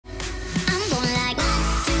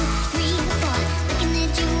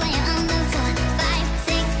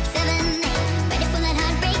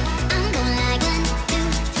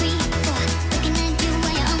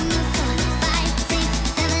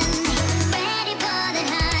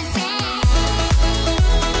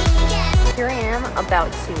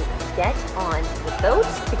about to get on the boat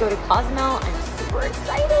to go to Cozumel. I'm super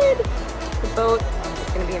excited. The boat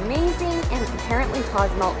is going to be amazing, and apparently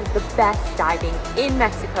Cozumel is the best diving in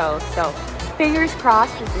Mexico. So fingers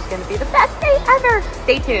crossed this is going to be the best day ever.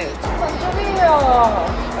 Stay tuned.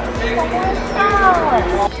 Here's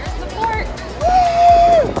the port.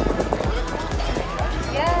 Woo!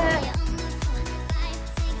 Yeah.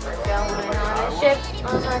 We're going on a ship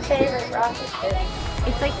on my favorite rocket ship.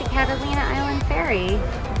 It's like the Catalina Island ferry,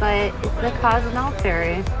 but it's the Cozumel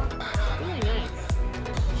ferry. Really nice.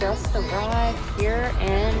 Just arrived here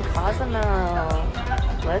in Cozumel.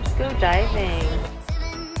 Let's go diving.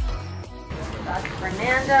 That's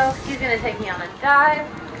Fernando. He's gonna take me on a dive.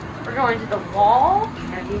 We're going to the wall. It's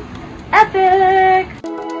gonna be epic.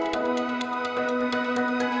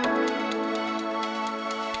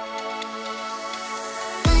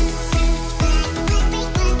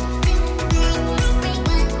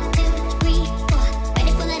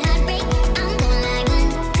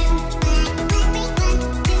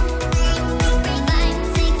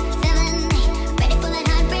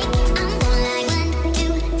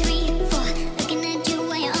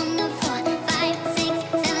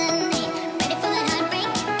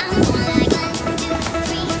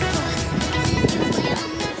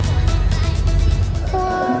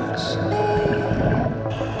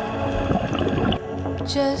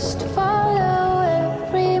 Just follow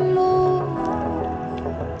every move.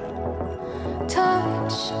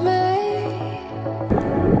 Touch me.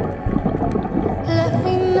 Let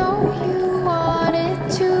me know you want it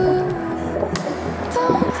too.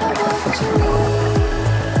 Don't have what you need,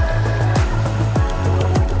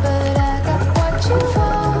 but I got what you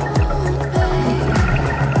want, babe.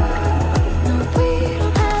 No, we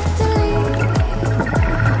don't have to leave.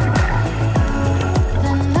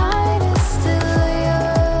 The night is still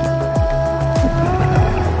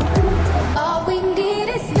all we need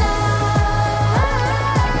is now.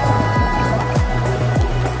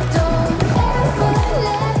 Don't ever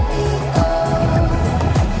let me go.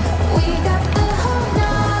 We got the whole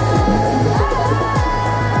night.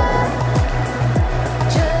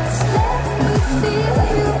 Just let me feel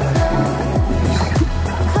you close.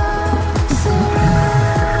 Come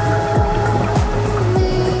surround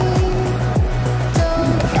me.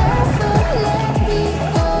 Don't ever let me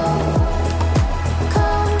go.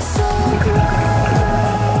 Come surround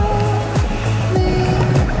me.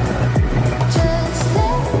 Just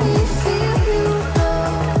let me feel you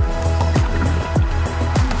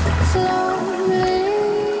slowly,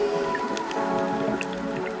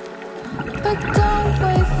 but don't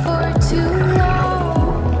wait for too long.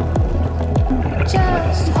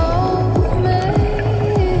 Just hold me.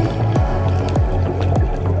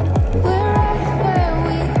 We're right where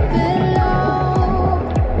we belong.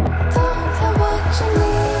 Don't have what you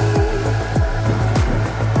need,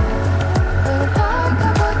 but I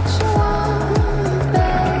got what you want,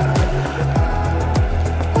 babe.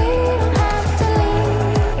 We don't have to leave.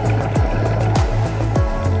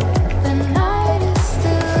 The night is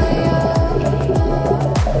still young.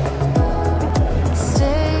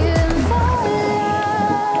 Stay in the light.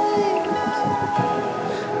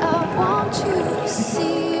 I want you to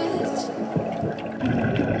see it.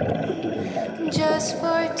 Just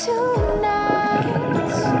for 2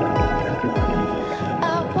 nights, I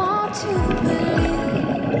want to believe.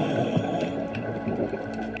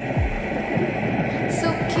 So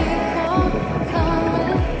keep on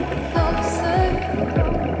coming closer.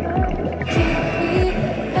 Keep me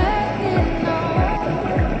hanging on.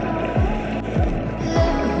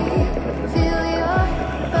 Let me feel your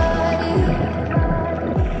body.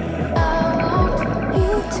 I want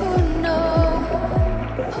you to know.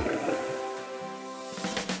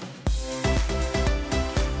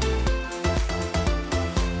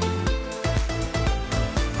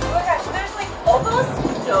 Oh my gosh, there's like almost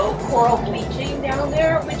no coral bleaching down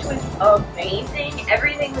there, which was amazing.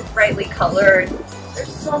 Everything was brightly colored.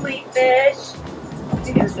 There's so many fish. I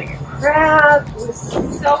think there's like a crab. It was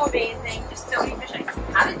so amazing. Just so many fish